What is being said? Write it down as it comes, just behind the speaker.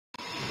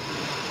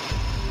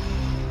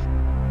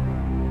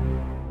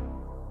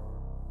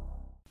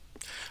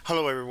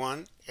Hello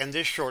everyone. In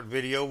this short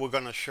video we're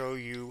going to show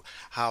you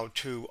how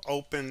to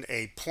open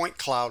a point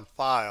cloud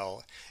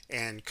file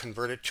and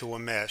convert it to a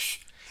mesh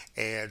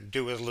and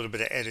do a little bit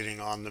of editing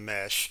on the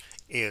mesh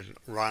in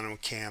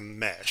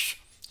RhinoCAM-MESH.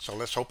 So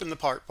let's open the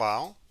part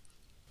file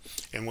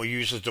and we'll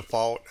use the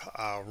default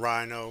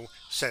Rhino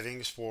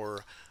settings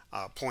for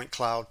point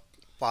cloud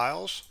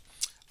files.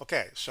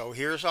 Okay, so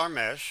here's our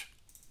mesh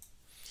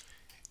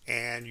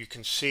and you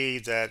can see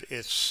that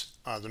it's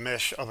the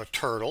mesh of a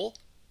turtle.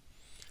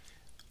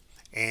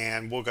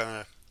 And we're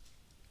going to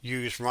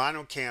use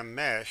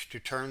RhinoCAM-MESH to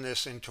turn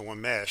this into a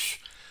mesh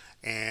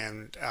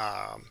and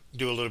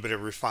do a little bit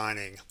of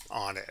refining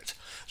on it.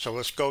 So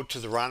let's go to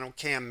the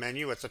RhinoCAM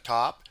menu at the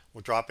top.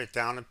 We'll drop it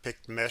down and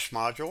pick the mesh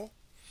module.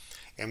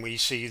 And we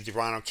see the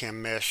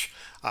RhinoCAM-MESH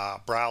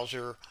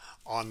browser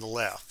on the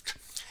left.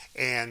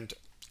 And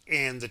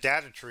in the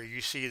data tree,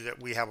 you see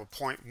that we have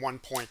one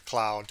point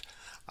cloud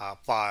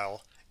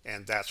file,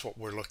 and that's what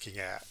we're looking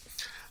at.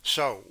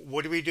 So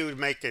what do we do to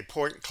make a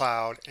point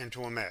cloud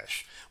into a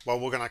mesh? Well,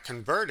 we're going to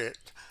convert it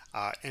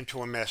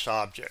into a mesh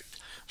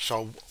object.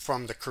 So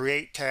from the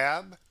Create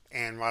tab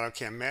and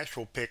RhinoCAM-MESH,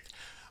 we'll pick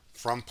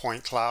from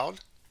point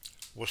cloud.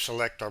 We'll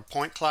select our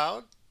point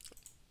cloud,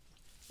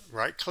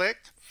 right click,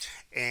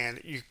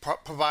 and you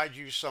provide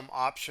you some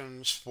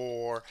options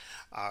for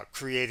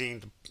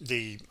creating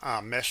the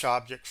mesh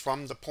object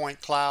from the point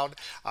cloud.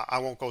 I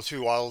won't go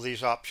through all of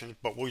these options,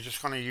 but we're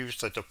just going to use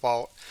the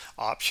default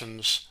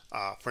options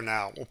for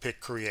now. We'll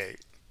pick Create.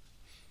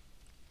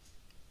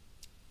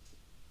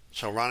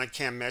 So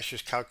RhinoCAM-MESH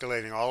is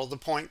calculating all of the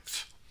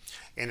points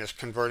and is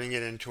converting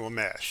it into a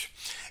mesh.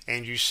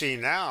 And you see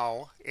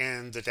now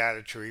in the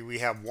data tree we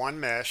have one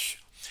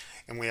mesh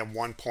and we have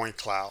one point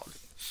cloud.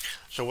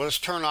 So let's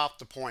turn off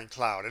the point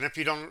cloud. And if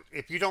you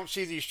don't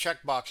see these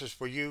checkboxes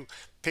where you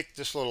pick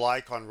this little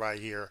icon right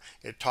here,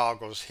 it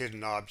toggles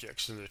hidden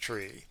objects in the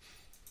tree.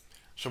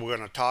 So we're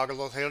going to toggle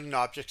those hidden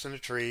objects in the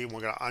tree and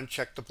we're going to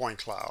uncheck the point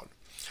cloud.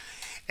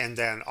 And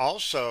then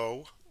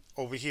also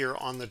over here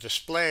on the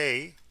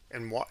display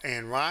in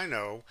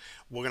Rhino,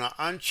 we're going to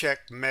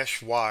uncheck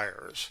mesh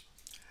wires.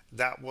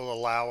 That will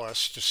allow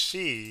us to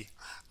see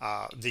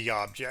the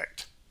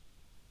object.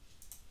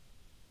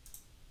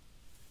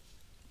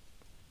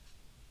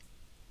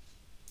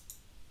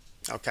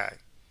 Okay.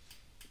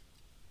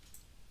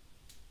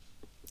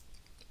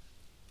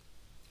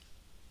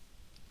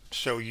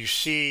 So you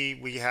see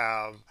we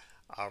have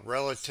a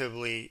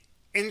relatively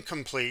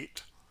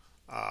incomplete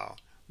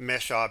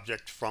mesh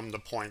object from the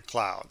point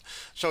cloud.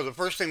 So the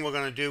first thing we're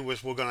going to do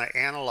is we're going to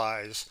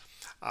analyze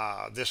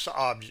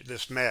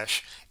this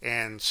mesh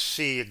and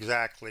see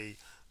exactly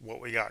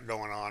what we got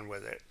going on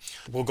with it.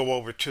 We'll go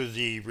over to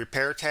the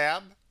Repair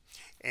tab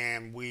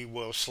and we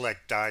will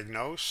select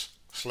Diagnose,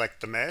 select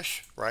the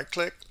mesh, right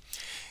click,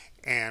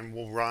 and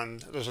we'll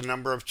run. There's a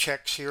number of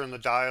checks here in the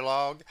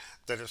dialog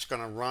that it's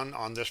going to run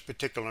on this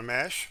particular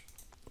mesh.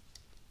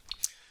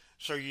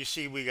 So you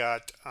see we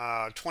got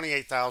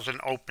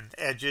 28,000 open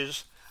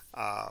edges.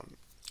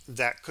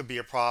 That could be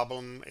a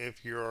problem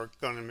if you're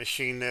going to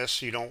machine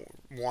this. You don't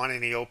want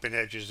any open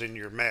edges in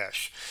your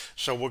mesh.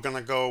 So we're going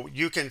to go,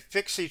 you can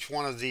fix each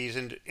one of these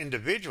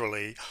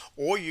individually,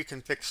 or you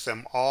can fix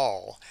them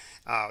all.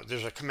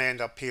 There's a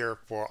command up here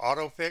for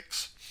auto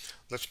fix.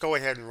 Let's go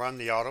ahead and run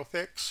the auto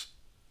fix.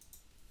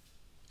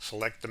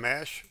 Select the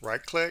mesh,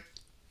 right click,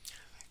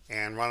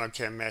 and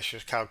RhinoCAM-MESH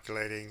is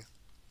calculating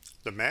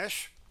the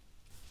mesh.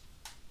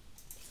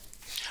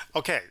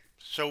 Okay,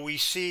 so we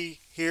see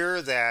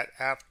here that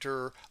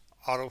after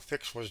auto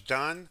fix was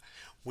done,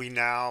 we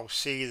now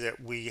see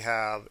that we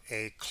have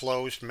a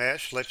closed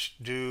mesh. Let's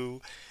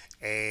do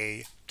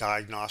a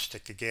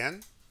diagnostic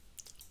again.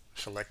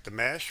 Select the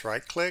mesh,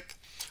 right click,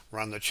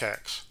 run the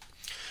checks.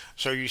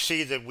 So you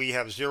see that we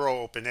have 0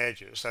 open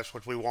edges. That's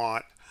what we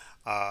want.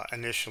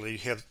 Initially,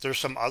 there's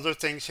some other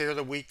things here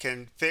that we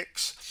can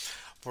fix.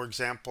 For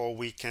example,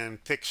 we can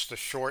fix the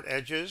short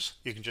edges.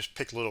 You can just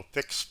pick a little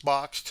fix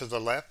box to the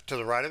left, to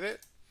the right of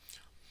it.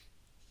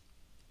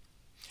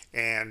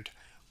 And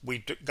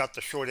we got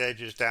the short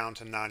edges down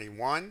to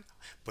 91.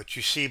 But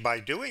you see by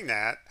doing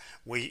that,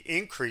 we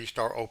increased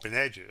our open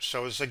edges.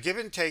 So it's a give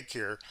and take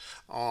here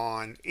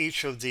on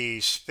each of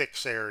these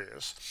fix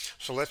areas.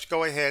 So let's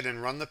go ahead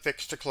and run the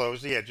fix to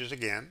close the edges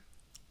again.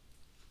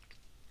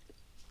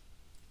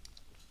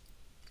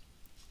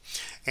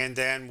 And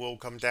then we'll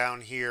come down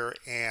here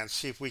and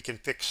see if we can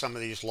fix some of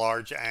these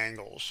large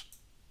angles.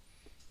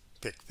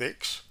 Pick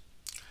fix.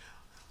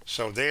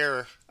 So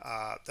there,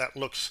 that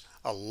looks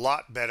a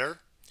lot better.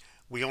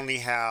 We only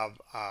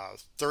have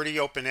 30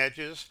 open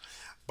edges,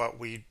 but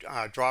we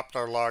dropped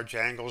our large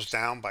angles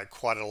down by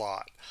quite a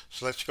lot.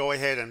 So let's go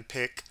ahead and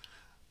pick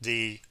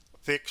the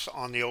fix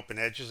on the open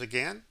edges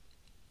again.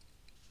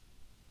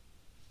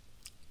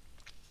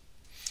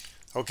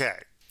 Okay,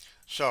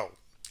 so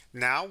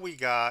now we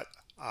got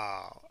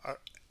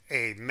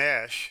a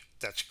mesh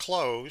that's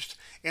closed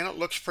and it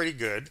looks pretty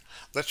good.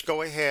 Let's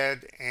go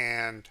ahead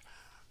and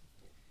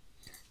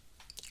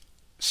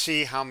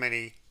see how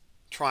many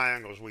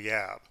triangles we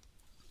have.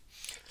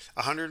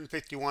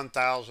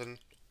 151,000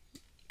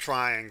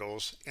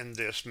 triangles in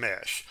this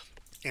mesh.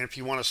 And if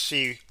you want to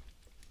see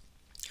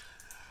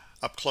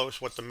up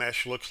close what the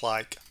mesh looks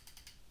like,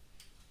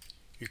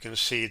 you can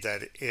see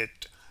that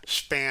it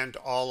spanned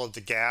all of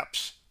the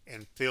gaps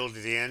and filled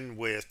it in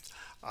with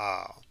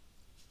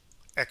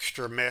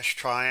extra mesh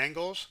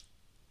triangles.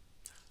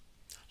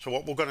 So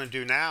what we're going to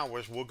do now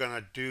is we're going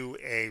to do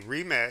a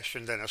remesh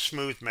and then a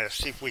smooth mesh,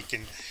 see if we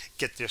can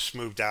get this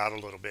smoothed out a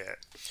little bit.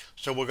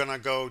 So we're going to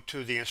go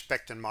to the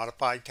Inspect and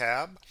Modify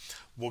tab.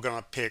 We're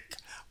going to pick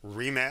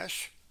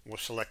Remesh. We'll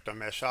select a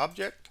mesh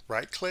object,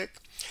 right click,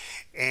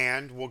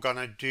 and we're going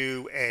to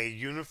do a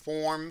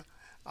uniform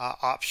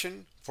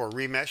option for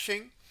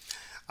remeshing.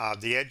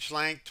 The edge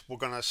length we're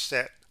going to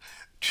set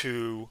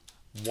to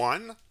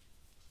 1.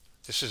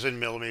 This is in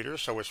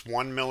millimeters, so it's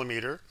 1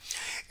 millimeter.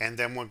 And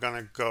then we're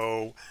going to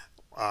go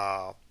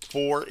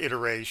 4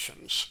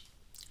 iterations.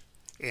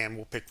 And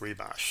we'll pick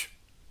remesh.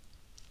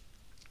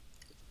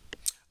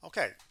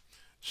 Okay,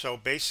 so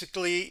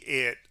basically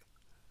it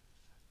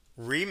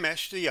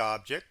remeshed the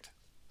object.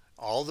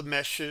 All the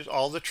meshes,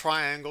 all the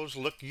triangles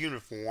look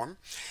uniform.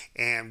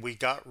 And we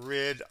got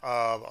rid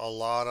of a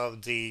lot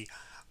of the,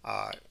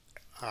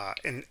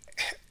 I'm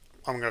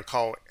going to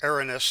call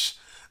erroneous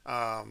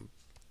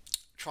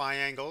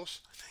triangles,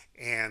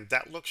 and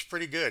that looks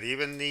pretty good.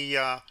 Even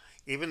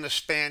the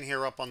span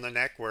here up on the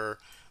neck where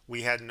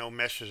we had no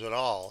meshes at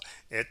all,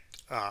 it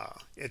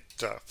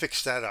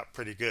fixed that up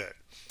pretty good.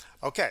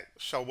 Okay,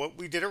 so what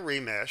we did a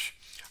remesh.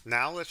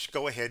 Now let's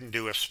go ahead and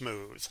do a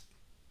smooth.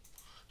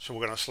 So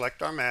we're going to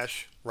select our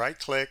mesh, right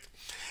click,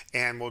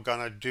 and we're going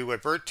to do a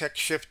vertex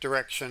shift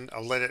direction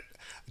and let it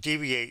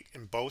deviate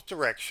in both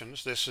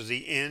directions. This is the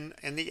in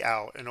and the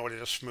out in order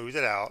to smooth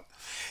it out.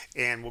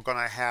 And we're going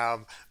to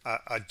have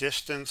a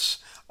distance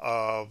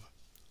of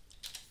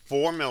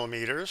 4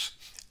 millimeters,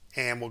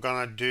 and we're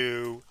going to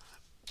do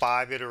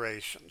 5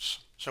 iterations.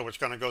 So it's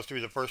going to go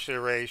through the first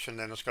iteration,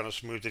 then it's going to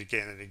smooth it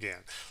again and again.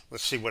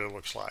 Let's see what it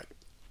looks like.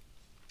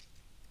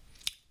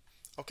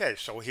 Okay,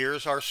 so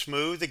here's our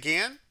smooth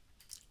again.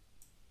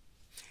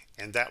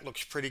 And that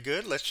looks pretty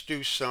good. Let's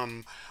do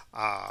some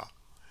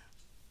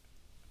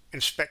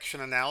inspection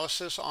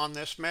analysis on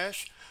this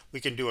mesh. We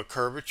can do a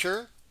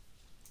curvature.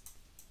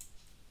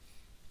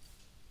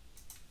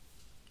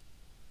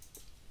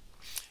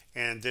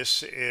 And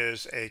this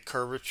is a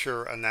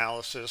curvature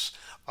analysis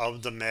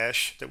of the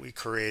mesh that we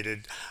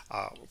created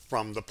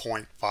from the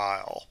point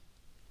file.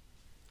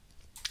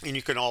 And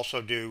you can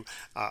also do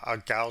a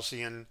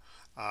Gaussian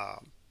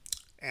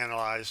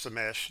analyze the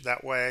mesh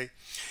that way,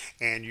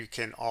 and you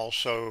can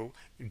also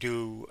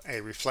do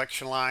a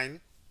reflection line,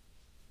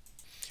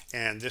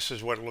 and this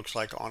is what it looks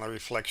like on a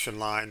reflection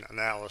line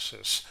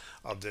analysis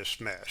of this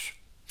mesh.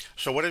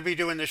 So what did we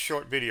do in this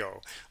short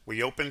video?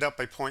 We opened up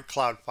a point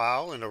cloud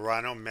file in the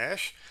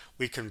RhinoCAM-MESH.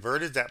 We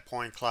converted that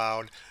point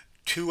cloud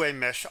to a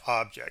mesh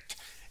object,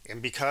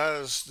 and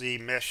because the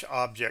mesh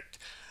object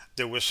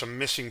there was some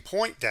missing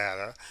point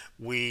data,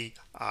 we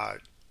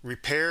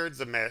repaired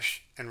the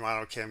mesh in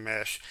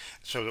RhinoCAM-MESH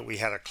so that we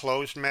had a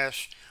closed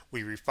mesh.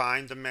 We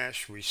refined the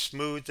mesh, we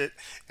smoothed it,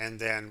 and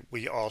then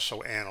we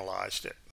also analyzed it.